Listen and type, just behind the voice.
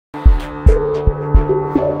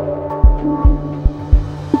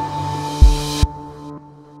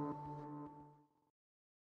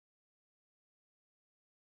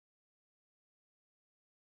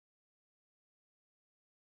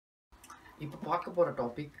இப்போ பார்க்க போகிற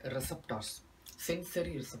topic receptors,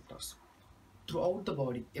 sensory receptors. Through out the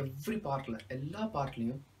body every பார்ட்டில் எல்லா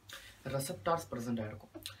பார்ட்லேயும் ரெசப்டார்ஸ் ப்ரெசென்ட்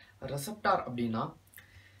ஆகிருக்கும். ரெசப்டார் அப்படின்னா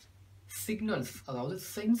சிக்னல்ஸ், அதாவது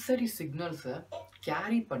சென்சரி சிக்னல்ஸை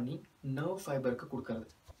கேரி பண்ணி நர்வ் ஃபைபருக்கு கொடுக்கறது.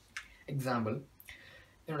 எக்ஸாம்பிள்,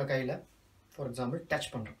 என்னோட கையில் ஃபார் எக்ஸாம்பிள்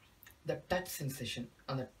டச் பண்ணுறேன். இந்த டச் சென்சேஷன்,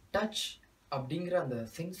 அந்த டச் அப்படிங்கிற அந்த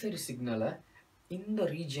சென்சரி சிக்னலை இந்த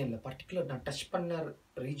ரீஜியனில் நான் டச் பண்ண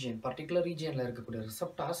பர்டிகுலர் ரீஜியனில் இருக்கக்கூடிய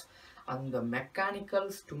ரிசப்டார்ஸ் அந்த மெக்கானிக்கல்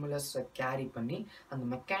ஸ்டிமுலஸை கேரி பண்ணி அந்த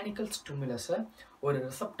மெக்கானிக்கல் ஸ்டிமுலஸை ஒரு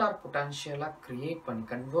ரிசப்டார் பொட்டன்ஷியலாக க்ரியேட் பண்ணி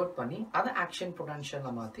கன்வெர்ட் பண்ணி அதை ஆக்ஷன்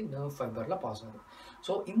பொட்டன்ஷியலாக மாற்றி நர்வ் ஃபைபரில் பாஸ் ஆகும்.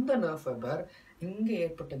 ஸோ இந்த நர்வ் ஃபைபர் இங்கே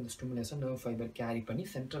ஏற்பட்ட இந்த ஸ்டிமுலஸை நர்வ் ஃபைபர் கேரி பண்ணி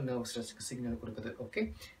சென்ட்ரல் நர்வ் ஸ்ட்ரெஸ்க்கு சிக்னல் கொடுக்குது. ஓகே,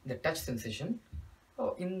 இந்த டச் சென்சேஷன்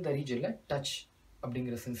இந்த ரீஜனில் டச்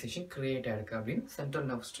அப்படிங்கிற சென்சேஷன் க்ரியேட் ஆகிருக்கு அப்படின்னு சென்ட்ரல்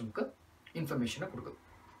நர்வ் சிஸ்டம்க்கு இன்ஃபர்மேஷனை கொடுக்குது.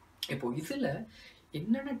 இப்போது இதில்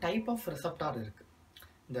என்னென்ன டைப் ஆஃப் ரெசப்டார் இருக்குது,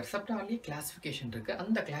 இந்த ரெசப்டார்லேயே கிளாஸிஃபிகேஷன் இருக்குது.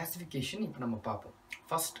 அந்த கிளாஸிஃபிகேஷன் இப்போ நம்ம பார்ப்போம்.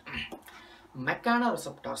 ஃபர்ஸ்ட் மெக்கானோ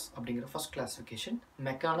ரெசப்டார்ஸ் அப்படிங்கிற ஃபர்ஸ்ட் கிளாஸிஃபிகேஷன்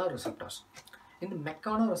மெக்கானோ ரெசப்டார்ஸ். இந்த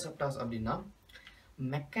மெக்கானோ ரெசப்டார்ஸ் அப்படின்னா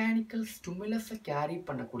மெக்கானிக்கல் ஸ்டிமுலஸை கேரி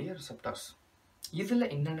பண்ணக்கூடிய ரெசப்டார்ஸ்.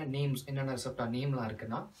 இதில் என்னென்ன ரெசப்டார் நேம்லாம்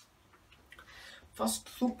இருக்குன்னா, ஃபர்ஸ்ட்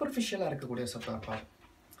சூப்பர்ஃபிஷியலாக இருக்கக்கூடிய ரெசப்டார் பாரு.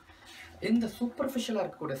 இந்த சூப்பர்ஃபிஷியலாக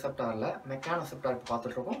இருக்கக்கூடிய ரெசப்டாரில் மெக்கானோ ரெசப்டார்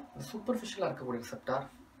பார்த்துட்டு இருக்கோம். இந்த சூப்பர்ஃபிஷியலாக இருக்கக்கூடிய receptor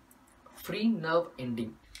free nerve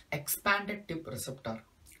ending, expanded tip receptor,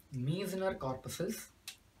 மீசனர் corpuscles,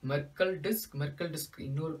 Merkel disk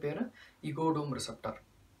இன்னொரு பேர் இகோடோம் receptor,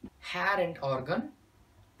 hair and organ,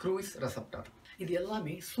 cruise receptor. இது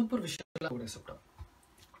எல்லாமே சூப்பர்ஃபிஷியலாக ரெசப்டார்.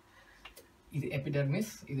 இது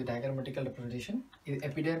எபிடெர்மிஸ், இது டயக்ராமேட்டிக்கல் ரெப்ரசன்டேஷன். இது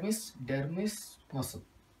எபிடெர்மிஸ், டெர்மிஸ், மசில்.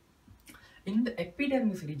 இந்த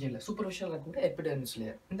எபிடெர்மிஸ் ரீஜனில் சூப்பர்ஃபிஷியலாக இருக்கக்கூடிய எபிடெர்மிஸ்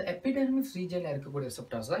லேயர், இந்த எபிடெர்மிஸ் ரீஜனில் இருக்கக்கூடிய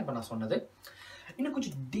ரெசப்டார்ஸ் தான் இப்போ நான் சொன்னது. இன்னும்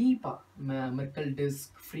கொஞ்சம் டீப்பாக Merkel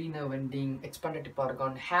disk, free nerve ending, expanded tip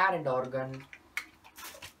organ, hair and organ,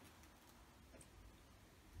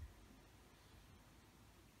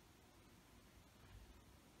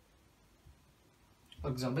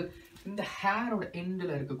 for example இந்த ஹேரோட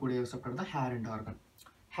எண்டில் இருக்கக்கூடிய ரெசப்டார் தான் ஹேர்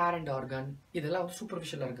அண்ட் ஆர்கன். இதெல்லாம் வந்து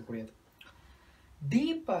சூப்பர்ஃபிஷியலாக இருக்கக்கூடியது.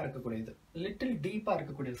 டீப்பாக இருக்கக்கூடியது, லிட்டில் டீப்பாக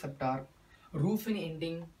இருக்கக்கூடிய ரெசப்டார் ரூஃபின்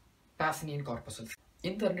எண்டிங், பாசினியன் கார்பசல்ஸ்.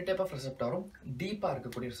 இந்த ரெண்டு டைப் ஆஃப் ரெசப்டாரும் டீப்பாக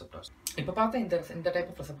இருக்கக்கூடிய ரெசப்டார்ஸ். இப்போ பார்த்தா இந்த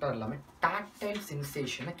டைப் ஆஃப் ரெசப்டார் எல்லாமே டாக்டைல்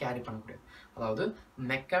சென்சேஷனை கேரி பண்ணக்கூடியது. அதாவது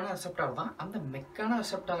மெக்கானோ ரெசப்டார் தான், அந்த மெக்கானோ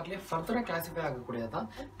ரெசப்டார்லேயே ஃபர்தராக கிளாஸிஃபை ஆகக்கூடியது தான்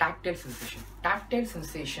டாக்டைல் சென்சேஷன். டாக்டைல்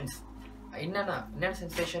சென்சேஷன்ஸ் என்னென்ன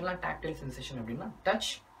சென்சேஷன்லாம் டாக்டைல் சென்சேஷன் அப்படின்னா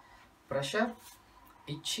touch, pressure,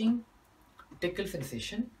 itching, டிக்கிள்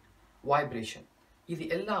sensation, vibration. இது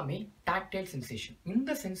எல்லாமே டாக்டைல் சென்சேஷன்.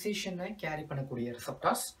 இந்த சென்சேஷனை கேரி பண்ணக்கூடிய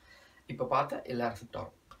ரெசப்டார்ஸ் இப்போ பார்த்த எல்லா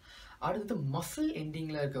ரெசப்டாரும். அடுத்தது மசில்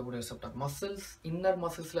எண்டிங்கில் இருக்கக்கூடிய ரெசப்டார், மசில்ஸ் இன்னர்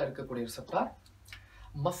மசில்ஸில் இருக்கக்கூடிய ரெசப்டார்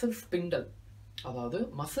மசில் ஸ்பிண்டல். அதாவது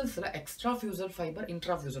மசில்ஸில் எக்ஸ்ட்ராஃபியூசல் ஃபைபர்,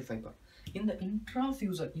 இன்ட்ராஃபியூசல் ஃபைபர். இந்த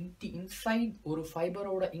இன்ட்ராஃபியூசல் இன்சைட் ஒரு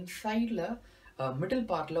ஃபைபரோட இன்சைடில் மிடில்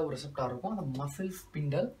பார்ட்டில் ஒரு ரெசப்டார் இருக்கும், அந்த மசில்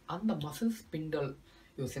ஸ்பிண்டல். அந்த மசில் ஸ்பிண்டல்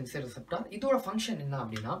இது சென்சரி ரெசப்டார். இதோட ஃபங்க்ஷன் என்ன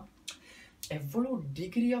அப்படின்னா, எவ்வளோ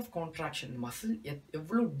டிகிரி ஆஃப் கான்ட்ராக்ஷன், மசில்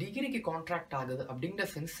எவ்வளோ டிகிரிக்கு கான்ட்ராக்ட் ஆகுது அப்படிங்கிற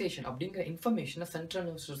சென்சேஷன், அப்படிங்கிற இன்ஃபர்மேஷனை சென்ட்ரல்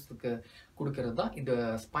நர்வஸ் சிஸ்டத்துக்கு கொடுக்கறது தான் இந்த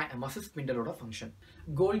மசில் ஸ்பிண்டலோட ஃபங்க்ஷன்.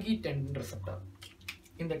 கோல்கி tendon receptor.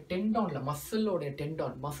 இந்த டெண்டானில் மசிலோட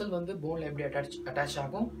டெண்டான், மசில் வந்து போனில் எப்படி அட்டாச்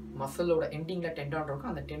ஆகும், மசிலோட எண்டிங்கில் டெண்டான்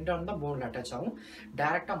இருக்கும், அந்த டெண்டான் தான் போனில் அட்டாச் ஆகும்,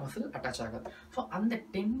 டைரெக்டாக மசில் அட்டாச் ஆகாது. ஸோ அந்த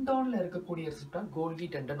டெண்டானில் இருக்கக்கூடிய receptor கோல்கி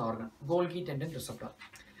tendon organ, கோல்கி tendon receptor.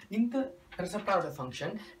 இந்த ரெசப்டாரோட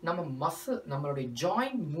ஃபங்க்ஷன் நம்மளுடைய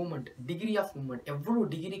joint movement, degree of movement, எவ்வளோ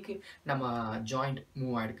டிகிரிக்கு நம்ம ஜாயிண்ட்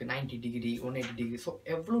மூவ் ஆகிருக்கு, 90 டிகிரி, 180 டிகிரி, ஸோ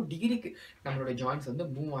எவ்வளோ டிகிரிக்கு நம்மளுடைய ஜாயிண்ட்ஸ் வந்து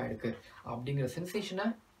மூவ் ஆகிருக்கு அப்படிங்கிற சென்சேஷனை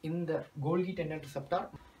இந்த கோல்கி டெண்டன் ரெசப்டார்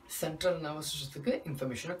சென்ட்ரல் நர்வஸ் சிஸ்டத்துக்கு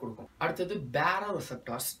இன்ஃபர்மேஷனை கொடுக்கும். அடுத்தது பேரோ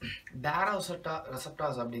ரெசப்டார்ஸ்.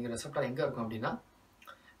 ரெசப்டார்ஸ் அப்படிங்கிற ரெசப்டார் எங்கே இருக்கும் அப்படின்னா,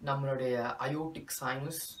 நம்மளுடைய அயோட்டிக்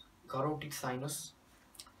சைனஸ், கரோட்டிக் சைனஸ்,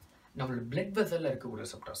 நம்மளோட பிளட் வெசலில் இருக்கக்கூடிய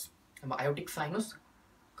ரெசப்டார்ஸ். நம்ம aortic sinus,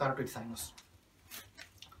 கரோட்டிக் sinus.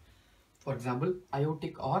 For example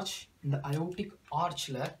aortic arch, இந்த அயோட்டிக்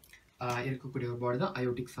ஆர்ச்சில் இருக்கக்கூடிய ஒரு பாடி தான்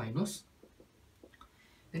அயோட்டிக் சைனஸ்.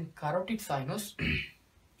 தென் கரோட்டிக் சைனஸ்,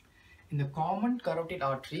 இந்த common carotid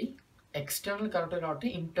artery, external carotid artery,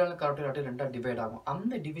 internal carotid artery ரெண்டாக டிவைட் ஆகும்.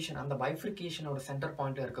 அந்த டிவிஷன், அந்த பைஃப்ரிகேஷனோட சென்டர்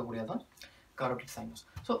பாயிண்ட்டில் இருக்கக்கூடியதான் கரோட்டிட் சைனஸ்.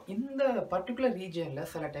 ஸோ இந்த பர்டிகுலர் ரீஜனில்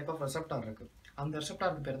சில டைப் ஆஃப் ரெசப்டார் இருக்குது. அந்த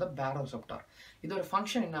ரெசப்டாருக்கு பேர் தான் பேரோ ரெசப்டார். இதோட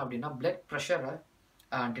ஃபங்க்ஷன் என்ன அப்படின்னா, பிளட் ப்ரெஷரை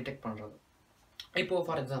டிடெக்ட் பண்ணுறது. இப்போது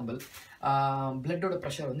ஃபார் எக்ஸாம்பிள் பிளட்டோட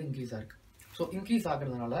ப்ரெஷர் வந்து இன்க்ரீஸ் ஆகிருக்கு. ஸோ இன்க்ரீஸ்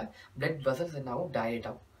ஆகிறதுனால பிளட் வெசல்ஸ் என்ன ஆகும், டைலேட்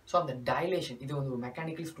ஆகும். ஸோ அந்த டைலேஷன் இது வந்து ஒரு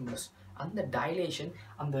மெக்கானிக்கல் ஸ்டிமுலஸ். அந்த டைலேஷன்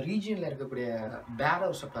அந்த ரீஜியனில் இருக்கக்கூடிய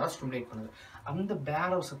பேரோசெப்டாரை ஸ்டிமுலேட் பண்ணுது. அந்த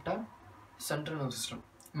பேரோசெப்டார் சென்ட்ரல் நர்வஸ் சிஸ்டம்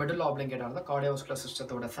மெடுல்லா ஆப்ளிங்கேட்டால தான் கார்டியோவாஸ்குலர்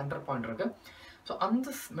சிஸ்டத்தோட சென்டர் பாயிண்ட் இருக்கு. ஸோ அந்த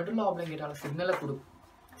மெடுல்லா ஆப்ளிங்கேட்டால சிக்னலை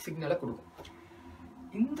கொடுக்கும்.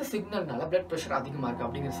 இந்த சிக்னல்னால பிளட் ப்ரெஷர் அதிகமாக இருக்குது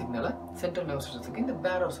அப்படிங்கிற சிக்னலை சென்ட்ரல் நர்வஸ் சிஸ்டத்துக்கு இந்த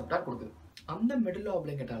பேரோசெப்டார் கொடுக்குது. அந்த மெடுல்லா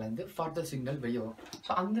ஆப்ளிங்கேட்டால இருந்து ஃபர்தர் சிக்னல் வெளியே வரும்.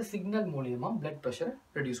 ஸோ அந்த சிக்னல் மூலியமா பிளட் ப்ரெஷரை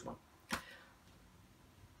ரெடியூஸ் பண்ணும்.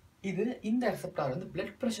 இந்த ரெசெப்டார் வந்து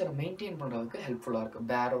பிளட் ப்ரெஷரை மெயின்டைன் பண்ணுறதுக்கு ஹெல்ப்ஃபுல்லாக இருக்குது.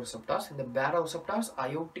 பேரோசெப்டார்ஸ் இந்த பேரோசெப்டார்ஸ்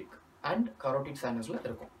அயோட்டிக் அண்ட் கரோட்டிட் சைனஸில்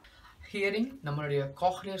இருக்கும். ஹியரிங் நம்மளுடைய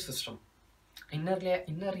காக்லியர் சிஸ்டம்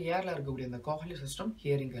இன்னர் இயரில் இருக்கக்கூடிய அந்த காக்லியர் சிஸ்டம்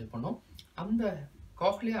ஹியரிங் ஹெல்ப் பண்ணும். அந்த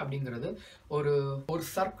காக்லியா அப்படிங்கிறது ஒரு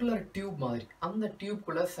சர்க்குலர் டியூப் மாதிரி. அந்த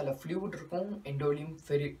டியூப்குள்ளே சில ஃப்ளூயிட் இருக்கும், எண்டோலியம்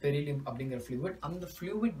பெரிலியம் அப்படிங்கிற ஃப்ளூயிட். அந்த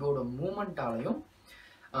ஃப்ளூயிட்டோட மூமெண்ட்டாலையும்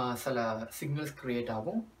சில சிக்னல்ஸ் க்ரியேட்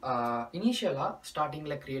ஆகும். இனிஷியலாக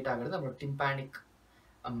ஸ்டார்டிங்கில் க்ரியேட் ஆகிறது நம்மளோட டிம்பானிக்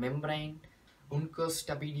மெம்பரைன், உன்கஸ்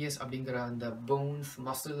டபீடியஸ் அப்படிங்கிற அந்த போன்ஸ்,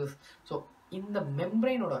 மசில்ஸ். ஸோ இந்த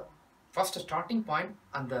மெம்பரைனோட ஃபர்ஸ்ட் ஸ்டார்டிங் பாயிண்ட்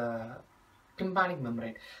அந்த டிம்பானிக்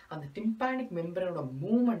மெம்பரைன். அந்த டிம்பானிக் மெம்பரைனோட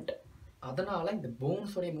மூமெண்ட், அதனால இந்த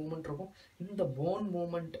போன்ஸோடைய மூமெண்ட் இருக்கும். இந்த போன்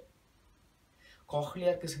மூமெண்ட்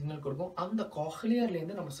காக்லியருக்கு சிக்னல் கொடுக்கும். அந்த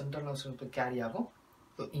காக்லியர்லேருந்து நம்ம சென்ட்ரல் நர்வஸ் சிஸ்டத்துக்கு கேரி ஆகும்.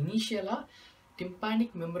 ஸோ இனிஷியலாக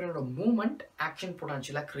டிம்பானிக் மெம்பரனோட மூவ்மெண்ட் ஆக்ஷன்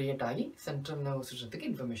பொட்டன்ஷியலாக கிரியேட் ஆகி சென்ட்ரல் நர்வஸ் சிஸ்டத்துக்கு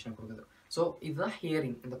இன்ஃபர்மேஷனை கொடுக்குது. ஸோ இதுதான்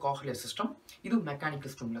ஹியரிங் இந்த காக்லியர் சிஸ்டம். இது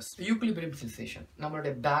மெக்கானிக்கல் ஸ்டிமுலஸ். யூக்லிபிரியம் சென்சேஷன்,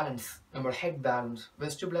 நம்மளுடைய பேலன்ஸ், நம்மளோட head balance,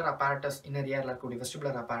 vestibular apparatus, inner இயரில் இருக்கக்கூடிய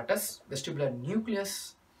vestibular apparatus, vestibular nucleus,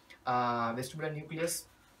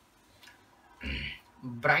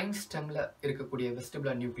 brain ஸ்டெம்ல இருக்கக்கூடிய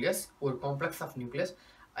வெஸ்டிபுலர் நியூக்ளியஸ் ஒரு காம்ப்ளெக்ஸ் ஆஃப் நியூக்ளியஸ்.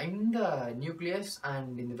 இந்த நியூக்ளியஸ்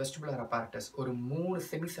அண்ட் இந்த வெஸ்டிபுலர் அப்பாரட்டஸ் ஒரு 3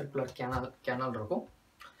 செமி சர்க்குலர் கேனல் இருக்கும்.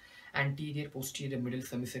 Anterior, posterior, middle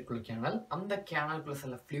semi circular canal. அந்த கேனலுக்குள்ள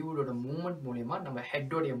சில ஃப்ளூயிடோட மூவ்மெண்ட் மூலியமா நம்ம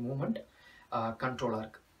ஹெட்டோடைய மூவ்மெண்ட் கண்ட்ரோலாக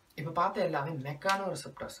இருக்குது. இப்போ பார்த்த எல்லாமே மெக்கானோ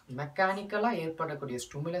ரிசெப்டர்ஸ், மெக்கானிக்கலாக ஏற்படக்கூடிய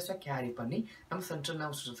ஸ்டிமுலஸை கேரி பண்ணி நம்ம சென்ட்ரல்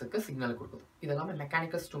நர்வஸ் சிஸ்டத்துக்கு சிக்னல் கொடுக்குது. இதெல்லாமே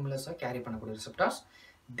மெக்கானிக்கல் ஸ்டிமுலஸை கேரி பண்ணக்கூடிய receptors.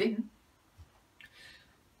 Then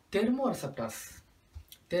தெர்மோரிசெப்டார்ஸ்.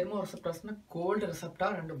 தெர்மோரிசெப்டார்ஸ்னா gold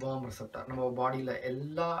receptor and warm receptor. நம்ம பாடியில்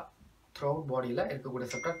எல்லா த்ரூஅவுட் பாடியில் இருக்கக்கூடிய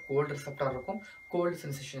ரிசெப்டார் கோல்டு ரிசெப்டார் இருக்கும், கோல்டு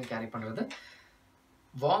சென்சேஷனை கேரி பண்ணுறது.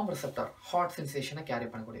 வார்ம் ரிசெப்டார் ஹாட் சென்சேஷனை கேரி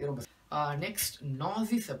பண்ணக்கூடிய ரொம்ப. நெக்ஸ்ட்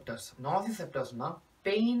நாசிசெப்டர்ஸ். நாசிசெப்டர்ஸ்னா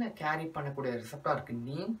பெயினை கேரி பண்ணக்கூடிய ரிசெப்டாருக்கு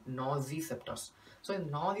நேம் நாசிசெப்டர்ஸ். ஸோ இந்த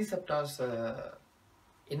நாசிசெப்டார்ஸ்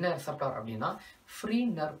என்ன ரிசெப்டார் அப்படின்னா ஃப்ரீ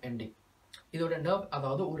நர்வ் எண்டிங். இதோட நர்வ்,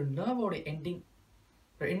 அதாவது ஒரு நர்வோட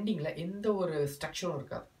எண்டிங்கில் எந்த ஒரு ஸ்ட்ரக்சரும்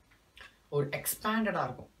இருக்காது, ஒரு எக்ஸ்பேண்டடாக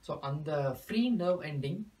இருக்கும். ஸோ அந்த ஃப்ரீ நர்வ்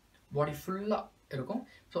எண்டிங் பாடி ஃபுல்லாக இருக்கும்.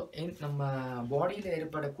 ஸோ நம்ம பாடியில்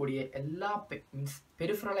ஏற்படக்கூடிய எல்லா மீன்ஸ்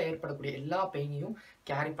பெரிஃபரலாக ஏற்படக்கூடிய எல்லா பெயினையும்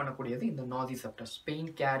கேரி பண்ணக்கூடியது இந்த நாசிசெப்டர்ஸ்,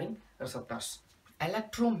 pain carrying receptors.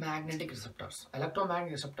 Electromagnetic receptors.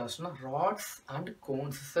 Electromagnetic ரிசெப்டர்ஸ்னால் rods and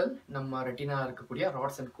cones செல், நம்ம ரெட்டினாவில் இருக்கக்கூடிய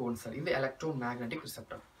ராட்ஸ் அண்ட் கோன்ஸ் செல், இது எலக்ட்ரோமேக்னெட்டிக்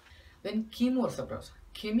ரிசெப்டர். தென் கீமோ ரிசெப்டர்ஸ்,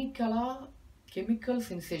 கெமிக்கல்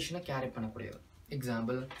சென்சேஷனை கேரி பண்ணக்கூடியது.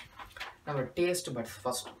 எக்ஸாம்பிள் நம்ம taste buds,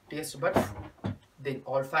 first taste buds, தென்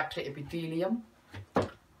ஆல்ஃபாக்டரி எபித்தீலியம்,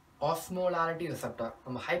 ஆஸ்மோலாரிட்டி ரிசெப்டர்.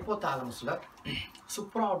 நம்ம ஹைப்போதாலமஸில்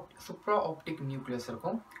சுப்ரா ஆப்டிக் நியூக்ளியஸ்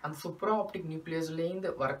இருக்கும். அந்த சுப்ரா ஆப்டிக்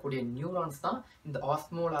நியூக்ளியஸ்லேருந்து வரக்கூடிய neurons தான் இந்த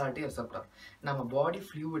ஆஸ்மோலாரிட்டி ரிசெப்டர். நம்ம பாடி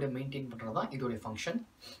ஃப்ளூயிடை மெயின்டைன் பண்ணுறது தான் இதோடைய ஃபங்க்ஷன்.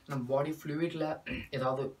 நம்ம பாடி ஃப்ளூயிடில்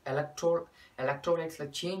ஏதாவது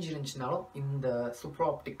எலக்ட்ரோலைட்ஸில் சேஞ்ச் இருந்துச்சுனாலும் இந்த சுப்ரா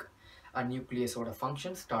ஆப்டிக் நியூக்ளியஸோட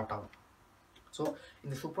ஃபங்க்ஷன் ஸ்டார்ட் ஆகும். ஸோ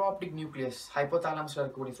இந்த சூப்ராஆப்டிக் நியூக்ளியஸ், ஹைப்போதாலமஸில்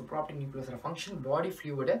இருக்கக்கூடிய சூப்ராஆப்டிக் நியூக்ளியஸோட ஃபங்க்ஷன் பாடி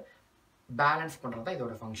ஃப்ளூயிடை பேலன்ஸ் பண்ணுறது தான்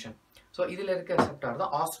இதோட ஃபங்க்ஷன். ஸோ இதில் இருக்க ரிசெப்டார்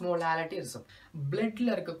தான் ஆஸ்மோலாரிட்டி ரிசெப்டர்.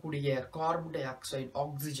 பிளட்டில் இருக்கக்கூடிய கார்பன் டை ஆக்சைடு,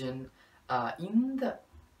 ஆக்சிஜன், இந்த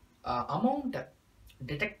அமௌண்ட்டை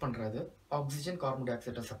டிடெக்ட் பண்ணுறது oxygen carbon di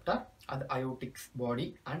oxide receptor. அது அயோட்டிக்ஸ் பாடி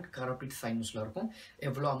அண்ட் கரோட்டிட் சைனஸில் இருக்கும்.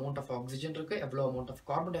 எவ்வளோ அமௌண்ட் ஆஃப் ஆக்சிஜன் இருக்குது, எவ்வளோ amount of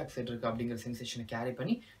carbon di oxide இருக்குது அப்படிங்கிற சென்சேஷனை கேரி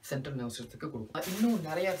பண்ணி சென்ட்ரல் நர்வஸ் சிஸ்டத்துக்கு கொடுக்கும். இன்னும்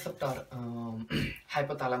நிறைய ரிசெப்டார்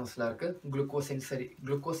ஹைப்போதாலமஸில் இருக்குது.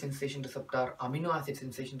 Glucose sensation receptor, amino acid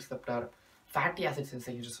sensation receptor, fatty acid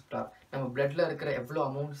sensation receptor. நம்ம பிளட்டில் இருக்கிற எவ்வளோ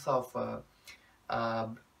amounts of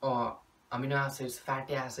amino acids,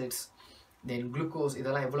 fatty acids, then glucose,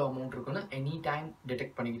 இதெல்லாம் எவ்வளோ அமௌண்ட் இருக்குன்னு எனி டைம்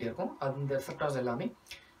டிடெக்ட் பண்ணிக்கிட்டே இருக்கும். அந்த ரிசெப்டார்ஸ் எல்லாமே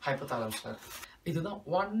ஹைப்போதாலமஸில் இருக்குது. இதுதான்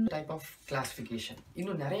ஒன் டைப் ஆஃப் கிளாஸிஃபிகேஷன்.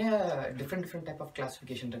 இன்னும் நிறைய டிஃப்ரெண்ட் டைப் ஆஃப்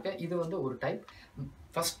கிளாஸிஃபிகேஷன் இருக்குது. இது வந்து ஒரு டைப்.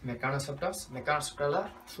 ஃபர்ஸ்ட் மெக்கானோசெப்டார்ஸ். மெக்கானோசெப்டாரில்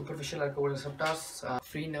சூப்பர்ஃபிஷியலாக இருக்கக்கூடிய receptors,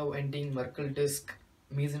 free nerve ending, Merkel disk,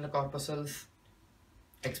 மீசனல் corpuscles,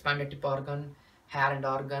 expanded tip organ, hair and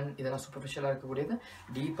organ இதெல்லாம் சூப்பர்ஃபிஷியலாக இருக்கக்கூடியது.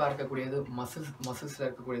 டீப்பாக இருக்கக்கூடியது மசில்ஸில்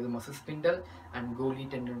இருக்கக்கூடியது muscle spindle and Kohli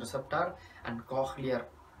டெண்டின் receptor and cochlear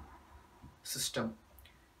system,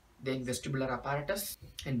 then vestibular apparatus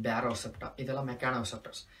and baroreceptor. இதெல்லாம்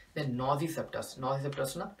mechanoreceptors. Then nociceptors.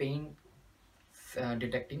 Nociceptorsனா pain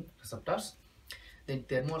detecting receptors. Then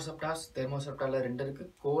thermoreceptors. Thermoreceptorல ரெண்டு இருக்கு,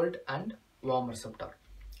 cold and warm receptor.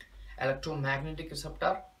 Electromagnetic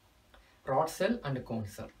receptor, rod cell and cone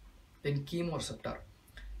cell. Then chemoreceptor,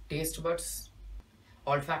 taste buds,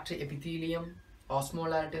 olfactory epithelium,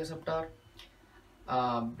 osmolality receptor,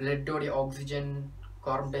 blood oxygen,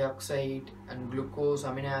 carbon dioxide and glucose,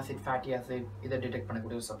 amino acid, fatty acid இதை detect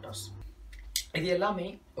பண்ணக்கூடிய receptors. இது எல்லாமே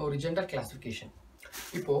ஒரு gender classification.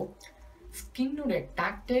 இப்போ ஸ்கின்னுடைய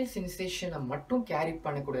tactile சென்சேஷனை மட்டும் carry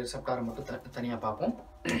பண்ணக்கூடிய ரிசெப்டாரை மட்டும் தனியாக பார்ப்போம்.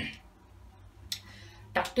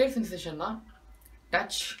 Tactile சென்சேஷன்னா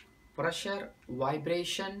touch, pressure,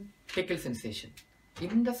 vibration, டிக்கிள் sensation.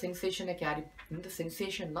 இந்த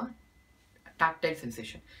சென்சேஷன் தான் டாக்டைல்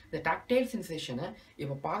சென்சேஷன். இந்த டாக்டைல் சென்சேஷனை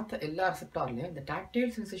இப்போ பார்த்த எல்லா ரிசெப்டார்லையும் இந்த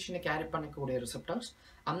டாக்டைல் சென்சேஷனை கேரி பண்ணக்கூடிய ரிசெப்டார்ஸ்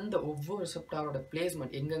அந்த ஒவ்வொரு ரிசெப்டாரோட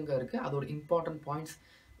பிளேஸ்மெண்ட் எங்கெங்கே இருக்குது, அதோட இம்பார்ட்டன்ட் பாயிண்ட்ஸ்,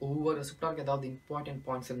 ஒவ்வொரு ரிசெப்டாருக்கு ஏதாவது இம்பார்ட்டன்ட்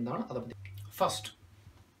பாயிண்ட்ஸ் இருந்தாலும் அதை பற்றி. First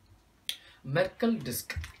Merkel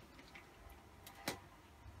disk.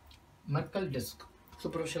 Merkel disk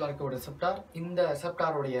சூப்பர்ஃபிஷியலாக இருக்க ஒரு ரிசெப்டார். இந்த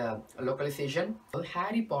ரிசெப்டாரோடைய லோக்கலைசேஷன்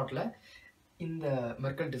ஹாரி பாட்டில் இந்த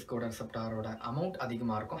மெர்க்கல் டிஸ்கோட ரிசெப்டாரோட அமௌண்ட்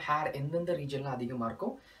அதிகமாக இருக்கும். ஹேர் எந்தெந்த ரீஜனில் அதிகமாக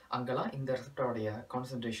இருக்கும் அங்கெல்லாம் இந்த ரிசெப்டாரோடைய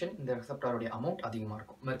கான்சன்ட்ரேஷன், இந்த ரிசெப்டாரோடைய அமௌண்ட் அதிகமாக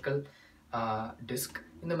இருக்கும். Merkel disk.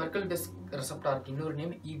 இந்த மெர்க்கல் டிஸ்க் ரிசெப்டாருக்கு இன்னொரு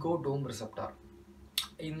நேம் ஈகோடோம் ரிசெப்டார்.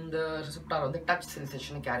 இந்த ரிசெப்டார் வந்து டச்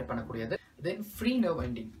சென்சேஷனை கேரி பண்ணக்கூடியது. தென் free nerve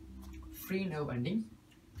ending.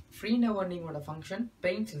 Free nerve எண்டிங்கோட function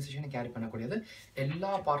pain சென்சேஷனை carry பண்ணக்கூடியது. எல்லா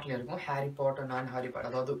பார்ட்லையும் இருக்கும். ஹேரி பாட், நான் ஹேரி பாட்,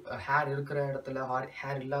 அதாவது ஹேர் இருக்கிற இடத்துல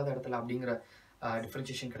ஹேர் இல்லாத இடத்துல அப்படிங்கிற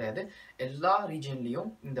டிஃபரன்சியேஷன் கிடையாது. எல்லா ரீஜன்லேயும்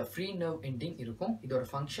இந்த ஃப்ரீ நர்வ் எண்டிங் இருக்கும். இதோட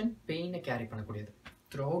ஃபங்க்ஷன் பெயினை கேரி பண்ணக்கூடியது.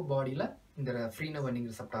 த்ரூ அவுட் பாடியில் இந்த ஃப்ரீ நர்வ் எண்டிங்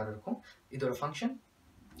ரிசெப்டார் இருக்கும். இதோட ஃபங்க்ஷன்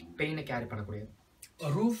பெயினை கேரி பண்ணக்கூடியது.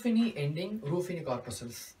 ரூஃபினி எண்டிங், ரூஃபினி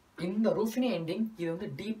கார்பசல்ஸ். இந்த ரூஃபினி எண்டிங் இது வந்து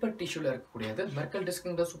டீப்பர் டிஷ்யூல இருக்கக்கூடியது. மெர்க்கல்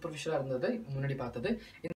டிஸ்க்ங்கிற சூப்பர்ஃபிஷியலாக இருந்தது முன்னாடி பார்த்தது.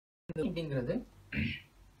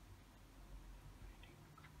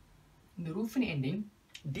 இந்த ரூஃபினி எண்டிங்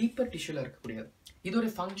டீப்பர் டிஷ்யூல இருக்கக்கூடியது. இதோட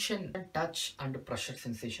function touch and pressure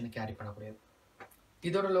சென்சேஷனை carry பண்ணக்கூடியது.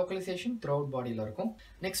 இதோட லோக்கலைசேஷன் த்ரூ அவுட் பாடியில் இருக்கும்.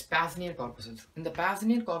 Next பேசனியர் corpuscles. இந்த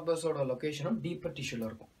பேசனியர் கார்பஸோட லொகேஷனும் டீப்பர் டிஷ்யூல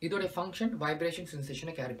இருக்கும். இதோட ஃபங்க்ஷன் வைப்ரேஷன்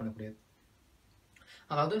சென்சேஷனை கேரி பண்ணக்கூடியது.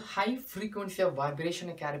 அதாவது ஹை ஃப்ரீக்வன்சி ஆஃப்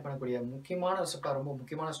வைப்ரேஷனை கேரி பண்ணக்கூடிய முக்கியமான ரிசெப்டார், ரொம்ப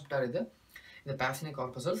முக்கியமான ரிசெப்டார் இது. இந்த பேசனியர்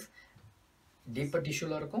கார்பசல்ஸ் டீப்பர்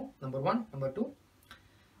டிஷ்யூல இருக்கும். Number 1. Number 2,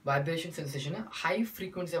 vibration சென்சேஷனை high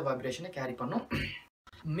frequency of வைப்ரேஷனை carry பண்ணும்.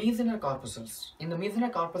 மீசனர் கார்பசல்ஸ். இந்த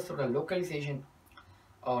மீசனர் கார்பஸோட லோக்கலைசேஷன்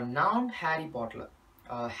நான் ஹேரி பாட்டில்,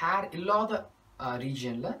 ஹேர் இல்லாத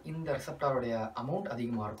ரீஜனில் இந்த ரிசெப்டாரோடைய அமௌண்ட்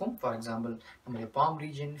அதிகமாக இருக்கும். ஃபார் எக்ஸாம்பிள் நம்மளுடைய bomb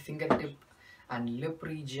region, finger tip and lip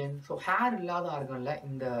region. So hair இல்லாத ஆர்கனில்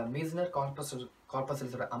இந்த மீசனர்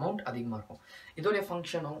கார்பசல்ஸோட அமௌண்ட் அதிகமாக இருக்கும். இதோடைய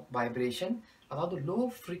ஃபங்க்ஷனும் வைப்ரேஷன், அதாவது low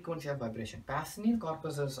frequency of vibration. பேசனியர்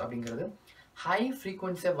corpuscles அப்படிங்கிறது ஹை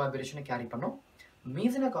ஃப்ரீக்வன்சி ஆஃப் வைப்ரேஷனை கேரி பண்ணும்.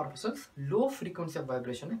 மீசனர் corpuscles low frequency of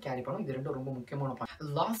வைப்ரேஷனை carry பண்ணும். இது ரெண்டும் ரொம்ப முக்கியமான பாயிண்ட்.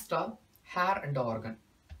 லாஸ்ட்டாக ஹேர் அண்ட் ஆர்கன்.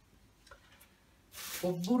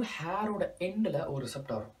 ஒவ்வொரு ஹேரோட எண்டில் ஒரு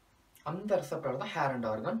ரிசெப்டார் இருக்கும். அந்த ரிசெப்டார் தான் ஹேர் அண்ட்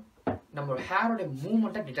ஆர்கன். நம்மளோட ஹேரோட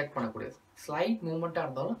மூவ்மெண்ட்டை டிடெக்ட் பண்ணக்கூடியது. ஸ்லைட் மூவ்மெண்ட்டாக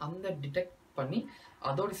இருந்தாலும் அந்த டிடெக்ட் பண்ணி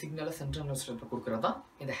அதோட சிக்னலை சென்ட்ரல் நர்வஸ் சிஸ்டத்துக்கு கொடுக்குறது தான்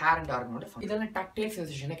இந்த ஹேர் அண்ட் ஆர்கனோட. இதெல்லாம் டாக்டைல்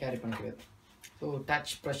சென்சேஷனை கேரி பண்ணக்கூடியது. So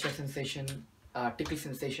touch, pressure sensation, டிக்கிள்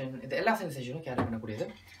sensation, இது எல்லா சென்சேஷனும் கேரி பண்ணக்கூடியது.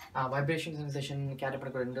 வைப்ரேஷன் சென்சேஷன் கேரி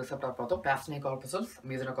பண்ணக்கூடிய ரெண்டு ரிசெப்டார் பார்த்தோம். பேசனியர் corpuscles,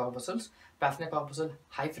 மீசனர் corpuscles. பேசனியர் corpuscle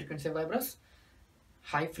high frequency of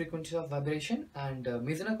high frequency of vibration and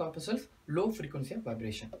mesonar corpuscles low frequency of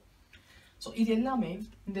vibration. So இது எல்லாமே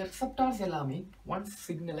இந்த ரிசெப்டார்ஸ் எல்லாமே ஒன்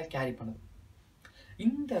சிக்னலை கேரி பண்ணுது.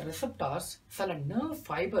 இந்த ரிசெப்டார்ஸ் சில நர்வ்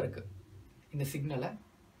ஃபைபருக்கு இந்த சிக்னலை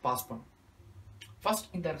பாஸ் பண்ணும். ஃபர்ஸ்ட்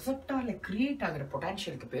இந்த ரிசெப்டாரில் கிரியேட் ஆகிற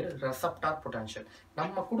பொட்டான்ஷியலுக்கு பேர் ரெசெப்டார் பொட்டான்ஷியல்.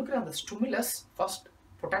 நம்ம கொடுக்குற அந்த ஸ்டிமுலஸ் ஃபர்ஸ்ட்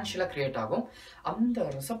பொட்டான்ஷியலாக கிரியேட் ஆகும். அந்த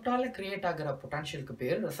ரிசெப்டாரில் கிரியேட் ஆகிற பொட்டான்ஷியலுக்கு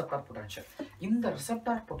பேர் ரெசெப்டார் பொட்டான்ஷியல். இந்த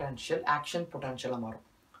ரெசெப்டார் பொட்டான்ஷியல் ஆக்ஷன் பொட்டான்ஷியலாக மாறும்.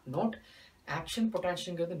 நோட், ஆக்ஷன்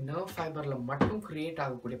பொட்டான்ஷியல்ங்கிறது நர்வ் ஃபைபரில் மட்டும் கிரியேட்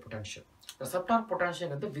ஆகக்கூடிய potential. Receptor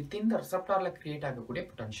பொட்டான்ஷியல்ங்கிறது within the ரிசெப்டாரில் create ஆகக்கூடிய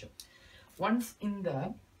பொட்டான்ஷியல். ஒன்ஸ் இந்த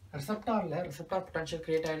ரெசெப்டார் பொட்டான்ஷியல்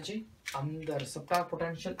கிரியேட் ஆயிடுச்சு, அந்த receptor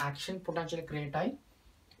potential action potential create ஆகி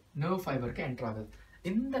நர்வ் ஃபைபருக்கு என்டர் ஆகுது.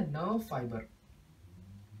 இந்த nerve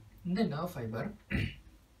fibre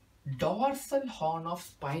dorsal horn of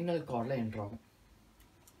spinal கார்டில் என்டர் ஆகும்.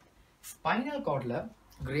 ஸ்பைனல் கார்டில்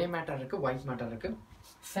கிரே மேட்டர் இருக்கு, ஒயிட் மேட்டர் இருக்கு.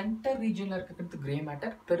 சென்டர் ரீஜன்ல இருக்கிறது கிரே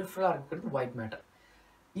மேட்டர், பெரிஃபரலா இருக்கிறது ஒயிட் மேட்டர்.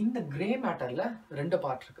 இந்த கிரே மேட்டர்ல ரெண்டு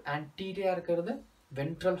பார்ட் இருக்கு. ஆன்டீரியரா இருக்கிறது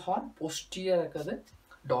வென்ட்ரல் ஹார்ன், போஸ்டீரியரா இருக்கிறது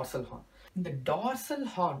டார்சல் ஹார்ன். இந்த டார்சல்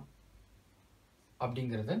ஹார்ன்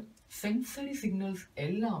அப்படிங்கிறது சென்சரி சிக்னல்ஸ்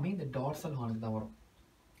எல்லாமே இந்த டார்சல் ஹார்னுக்கு தான் வரும்.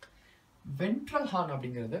 வென்ட்ரல் ஹார்ன்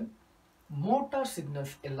அப்படிங்கிறது மோட்டார்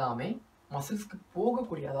சிக்னல்ஸ் எல்லாமே மசில்ஸ்க்கு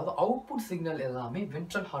போகக்கூடிய, அதாவது அவுட்புட் சிக்னல் எல்லாமே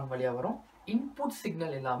வென்ட்ரல் ஹார்ன் வழியா வரும். இன்புட்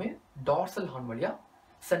சிக்னல் எல்லாமே டார்சல் ஹார்ன் வழியா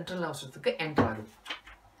சென்ட்ரல் நர்வஸ் சிஸ்டத்துக்கு என்டர் ஆகும்.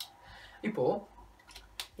 இப்போ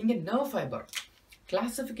இங்க நர்வ் ஃபைபர்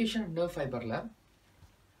கிளாசிஃபிகேஷன், நர்வ் ஃபைபர்ல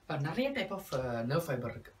நிறைய டைப் ஆஃப் நர்வ்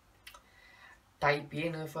ஃபைபர் இருக்கு. Type A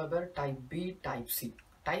nerve fibre, type B, type C.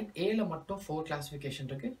 Type ஏல மட்டும் 4 கிளாசிஃபிகேஷன்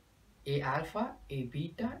இருக்கு. A alpha, A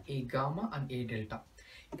beta, A gamma and A delta.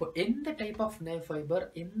 இப்போ எந்த டைப் ஆஃப் நர்வ் ஃபைபர்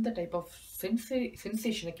எந்த type of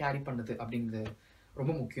சென்சேஷனை carry பண்ணுது அப்படிங்கிறது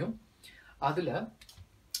ரொம்ப முக்கியம். அதுல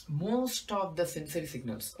most of the sensory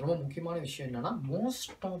signals, ரொம்ப முக்கியமான விஷயம் என்னன்னா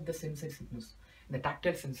most of the sensory signals, இந்த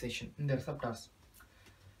டாக்டைல் சென்சேஷன், இந்த receptors,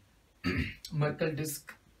 Merkel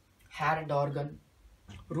disk, hair and organ,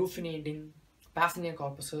 ரூஃபினேட்டிங், பேசனியர்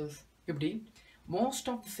corpuscles, இப்படி most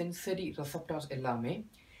of the sensory receptors எல்லாமே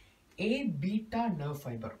ஏ பீட்டா நர்வ்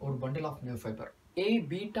ஃபைபர், ஒரு bundle of nerve fibre, A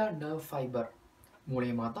beta nerve fibre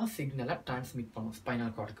மூலயமா தான் சிக்னலை transmit பண்ணும்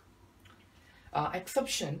spinal கார்டுக்கு.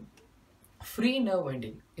 Exception free nerve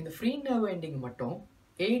winding. இந்த ஃப்ரீ நர்வ் வைண்டிங் மட்டும்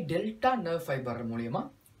ஏ டெல்டா நர்வ் ஃபைபர் மூலயமா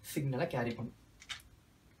சிக்னலை கேரி பண்ணும்.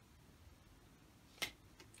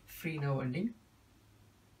 Free nerve winding.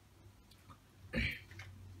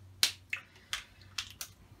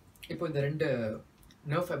 இப்போ இந்த ரெண்டு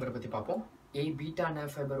நர்வ் ஃபைபரை பற்றி பார்ப்போம். ஏ பீட்டா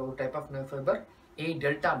நர்வ் ஃபைபர் ஒரு type of nerve fibre, A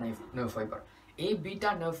delta nerve fibre. A beta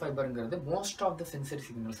nerve ஃபைபருங்கிறது most of the sensory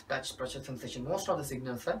signals, touch, pressure, sensation, most of the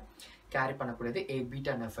சிக்னல்ஸை carry பண்ணக்கூடியது A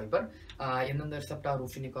beta nerve fibre. எந்தெந்த receptor,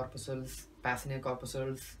 ரூஃபினிக் கார்பஸல்ஸ், பேசனியர்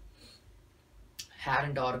கார்பஸல்ஸ், hair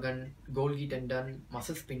and organ, கோல்கி tendon,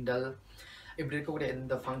 muscle spindle, இப்படி இருக்கக்கூடிய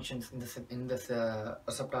எந்த functions இந்த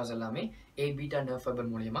receptors எல்லாமே A beta nerve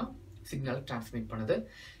fibre மூலயமா signal transmit பண்ணுது.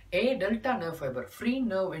 ஏ delta nerve fibre, free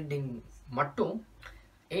nerve ending மட்டும்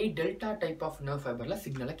ஏ டெல்டா டைப் ஆஃப் நர்வ் ஃபைபர்ல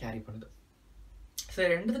சிக்னலை கேரி பண்ணுது. சரி,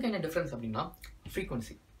 ரெண்டுத்துக்கு என்ன டிஃபரன்ஸ் அப்படின்னா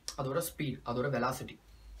ஃப்ரீக்வன்சி, அதோட ஸ்பீட், அதோட velocity.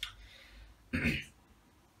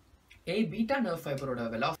 A beta nerve ஃபைபரோட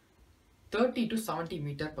velocity 30 to 70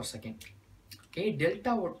 metre per second. A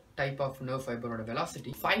delta type of nerve ஃபைபரோட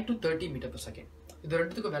velocity 5 to 30 metre per second. இது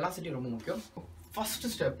ரெண்டுத்துக்கு வெலாசிட்டி ரொம்ப முக்கியம். ஃபர்ஸ்ட்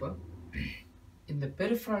ஸ்டெப்பு, இந்த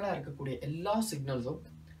பெரிஃபரலாக இருக்கக்கூடிய எல்லா சிக்னல்ஸும்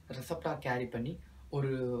ரெசப்டார் கேரி பண்ணி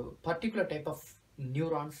ஒரு particular type of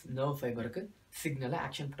neurons nerve ஃபைபருக்கு சிக்னலை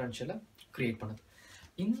ஆக்ஷன் பொட்டன்ஷியலை கிரியேட் பண்ணுது.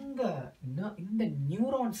 இந்த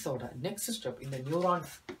நியூரான்ஸோட நெக்ஸ்ட் ஸ்டெப், இந்த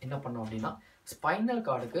நியூரான்ஸ் என்ன பண்ணும் அப்படின்னா ஸ்பைனல்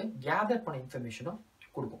கார்டுக்கு கேதர் பண்ண இன்ஃபர்மேஷனும்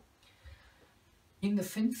கொடுக்கும். இந்த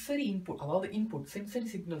சென்சரி இன்புட், அதாவது இன்புட் சென்சரி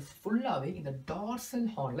சிக்னல்ஸ் ஃபுல்லாகவே இந்த டார்சல்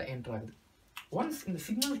ஹார்னில் என்டர் ஆகுது. ஒன்ஸ் இந்த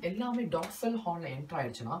சிக்னல்ஸ் எல்லாமே டார்சல் ஹார்னில் என்டர்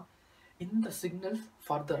ஆயிடுச்சுன்னா இந்த சிக்னல்ஸ்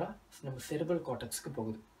ஃபர்தராக நம்ம செரிப்ரல் கார்டெக்ஸ்க்கு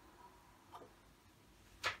போகுது.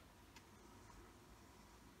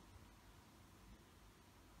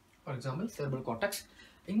 ஃபார் எக்ஸாம்பிள் செரிப்ரல் கார்டெக்ஸ்,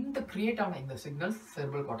 இந்த கிரியேட் ஆன இந்த சிக்னல்ஸ்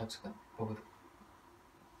செரிப்ரல் கார்டெக்ஸ்க்கு போகுது.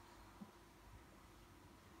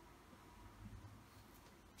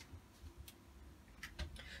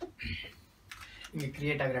 இங்கே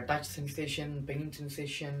கிரியேட் ஆகிற டச் சென்சேஷன், பெயின்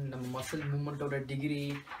சென்சேஷன், நம்ம மசில் மூமெண்ட்டோட டிகிரி,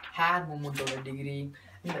 ஹேர் மூமெண்ட்டோட டிகிரி,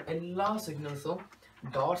 இந்த எல்லா சிக்னல்ஸும்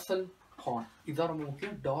டார்சல் ஹார்ன், இதுதான் ரொம்ப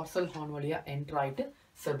முக்கியம், டார்சல் ஹார்ன் வழியாக என்டர் ஆகிட்டு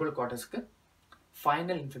செரிப்ரல் கார்டெக்ஸ்க்கு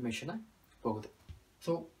ஃபைனல் இன்ஃபர்மேஷனை போகுது.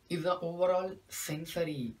 ஸோ இதுதான் overall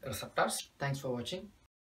sensory receptors. Thanks for வாட்சிங்.